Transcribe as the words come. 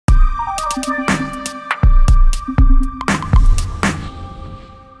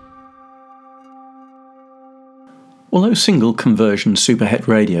Although single conversion superhet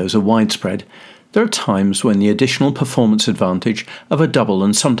radios are widespread, there are times when the additional performance advantage of a double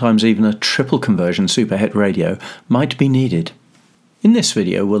and sometimes even a triple conversion superhet radio might be needed. In this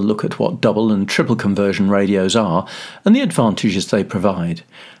video we'll look at what double and triple conversion radios are and the advantages they provide,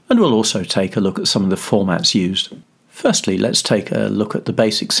 and we'll also take a look at some of the formats used. Firstly, let's take a look at the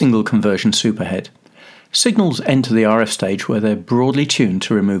basic single conversion superhet. Signals enter the RF stage where they're broadly tuned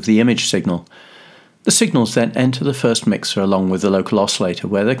to remove the image signal. The signals then enter the first mixer along with the local oscillator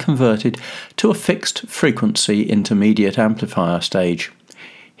where they're converted to a fixed frequency intermediate amplifier stage.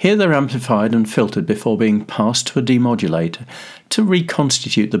 Here they're amplified and filtered before being passed to a demodulator to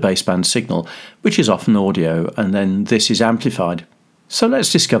reconstitute the baseband signal, which is often audio, and then this is amplified. So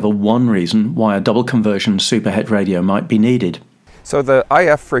let's discover one reason why a double conversion superhet radio might be needed. So the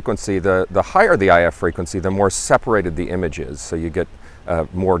IF frequency, the higher the IF frequency, the more separated the image is. So you get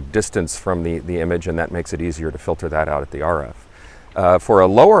more distance from the image, and that makes it easier to filter that out at the RF. For a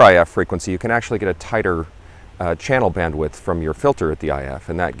lower IF frequency, you can actually get a tighter channel bandwidth from your filter at the IF,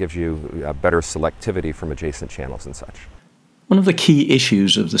 and that gives you better selectivity from adjacent channels and such. One of the key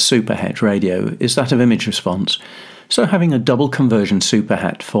issues of the superhet radio is that of image response, so having a double conversion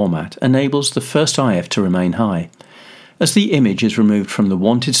superhet format enables the first IF to remain high. As the image is removed from the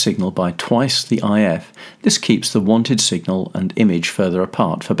wanted signal by twice the IF, this keeps the wanted signal and image further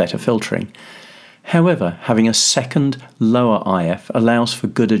apart for better filtering. However, having a second, lower IF allows for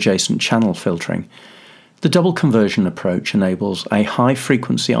good adjacent channel filtering. The double conversion approach enables a high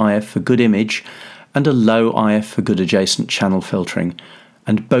frequency IF for good image and a low IF for good adjacent channel filtering,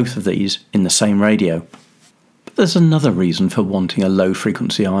 and both of these in the same radio. But there's another reason for wanting a low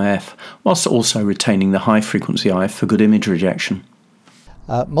frequency IF, whilst also retaining the high frequency IF for good image rejection.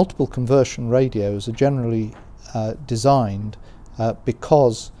 Multiple conversion radios are generally designed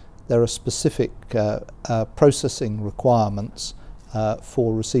because there are specific processing requirements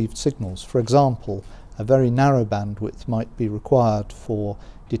for received signals. For example, a very narrow bandwidth might be required for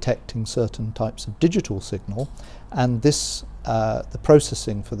detecting certain types of digital signal, and this the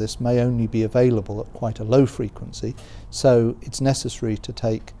processing for this may only be available at quite a low frequency, so it's necessary to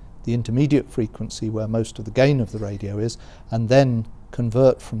take the intermediate frequency where most of the gain of the radio is and then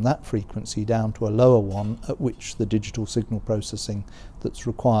convert from that frequency down to a lower one at which the digital signal processing that's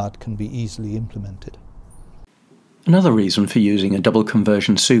required can be easily implemented. Another reason for using a double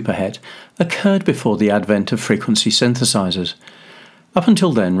conversion superhet occurred before the advent of frequency synthesizers. Up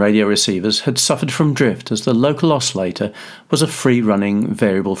until then, radio receivers had suffered from drift as the local oscillator was a free-running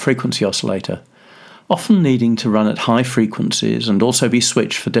variable frequency oscillator. Often needing to run at high frequencies and also be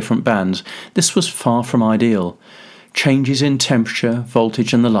switched for different bands, this was far from ideal. Changes in temperature,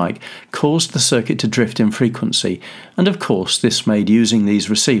 voltage and the like caused the circuit to drift in frequency, and of course this made using these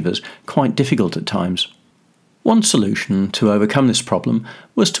receivers quite difficult at times. One solution to overcome this problem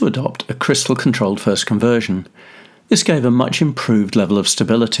was to adopt a crystal-controlled first conversion. This gave a much improved level of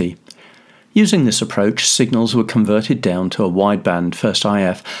stability. Using this approach, signals were converted down to a wideband first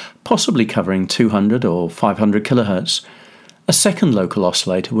IF, possibly covering 200 or 500 kHz. A second local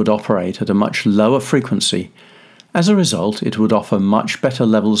oscillator would operate at a much lower frequency. As a result, it would offer much better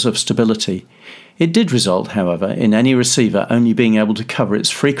levels of stability. It did result, however, in any receiver only being able to cover its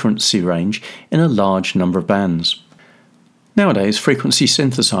frequency range in a large number of bands. Nowadays, frequency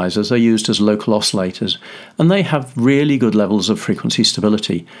synthesizers are used as local oscillators, and they have really good levels of frequency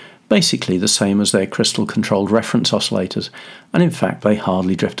stability, basically the same as their crystal-controlled reference oscillators, and in fact they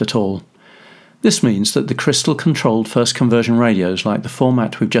hardly drift at all. This means that the crystal-controlled first conversion radios like the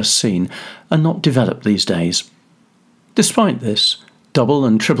format we've just seen are not developed these days. Despite this, double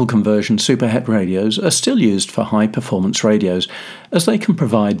and triple conversion superhet radios are still used for high-performance radios, as they can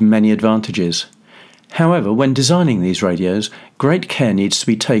provide many advantages. However, when designing these radios, great care needs to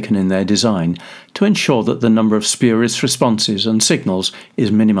be taken in their design to ensure that the number of spurious responses and signals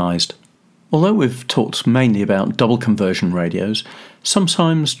is minimised. Although we've talked mainly about double conversion radios,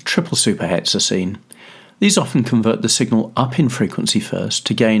 sometimes triple superhets are seen. These often convert the signal up in frequency first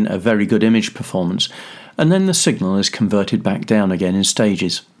to gain a very good image performance, and then the signal is converted back down again in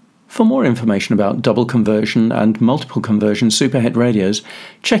stages. For more information about double conversion and multiple conversion superhet radios,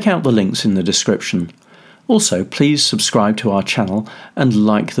 check out the links in the description. Also, please subscribe to our channel and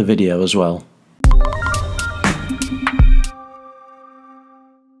like the video as well.